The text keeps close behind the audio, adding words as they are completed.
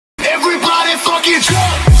fucking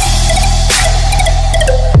drunk.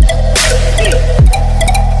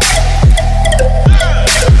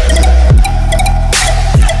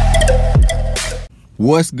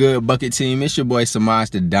 What's good, Bucket Team? It's your boy Samaj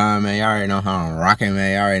the Don, man. Y'all already know how I'm rocking,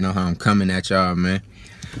 man. Y'all already know how I'm coming at y'all, man.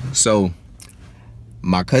 So,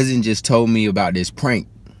 my cousin just told me about this prank.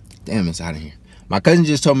 Damn, it's out of here. My cousin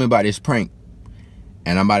just told me about this prank,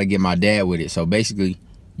 and I'm about to get my dad with it. So, basically,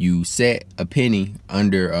 you set a penny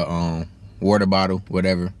under a water bottle,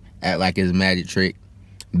 whatever, act like it's a magic trick.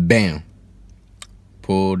 Bam.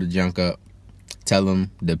 Pull the junk up. Tell them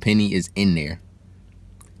the penny is in there.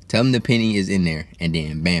 Tell them the penny is in there, and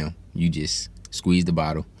then bam, you just squeeze the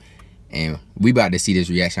bottle. And we about to see this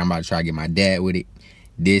reaction. I'm about to try to get my dad with it.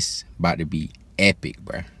 This about to be epic,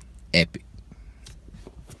 bruh. Epic.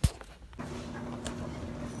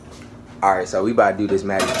 Alright, so we about to do this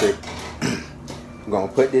magic trick. I'm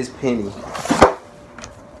gonna put this penny.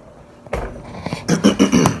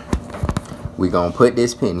 We gonna put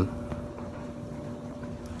this penny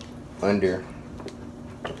under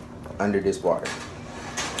this water.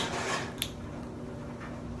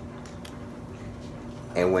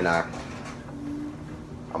 And when I'm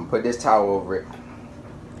gonna put this towel over it,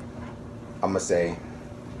 I'm gonna say,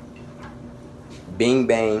 bing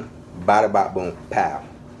bang, bada bop boom, pow.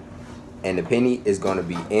 And the penny is gonna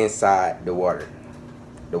be inside the water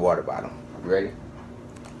bottle. You ready?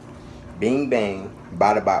 Bing bang,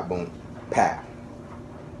 bada bop boom, pow.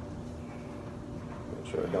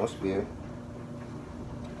 Make sure it don't spill.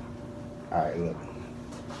 Alright, look.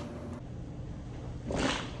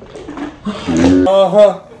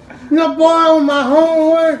 No, boy, on my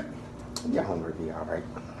homework. Your homework be alright.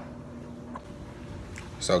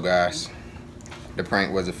 So guys, the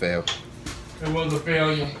prank was a fail. It was a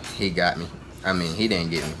failure. He got me. I mean, he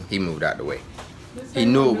didn't get me. He moved out the way. He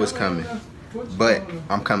knew it was coming. But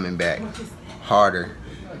I'm coming back harder,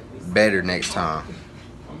 better next time.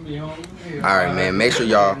 Alright, man. Make sure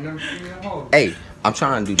y'all. Hey, I'm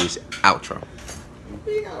trying to do this outro.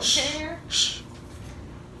 Shh.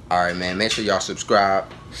 Alright, man. Make sure y'all subscribe.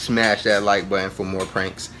 Smash that like button for more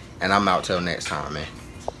pranks. And I'm out till next time, man.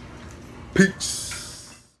 Peace.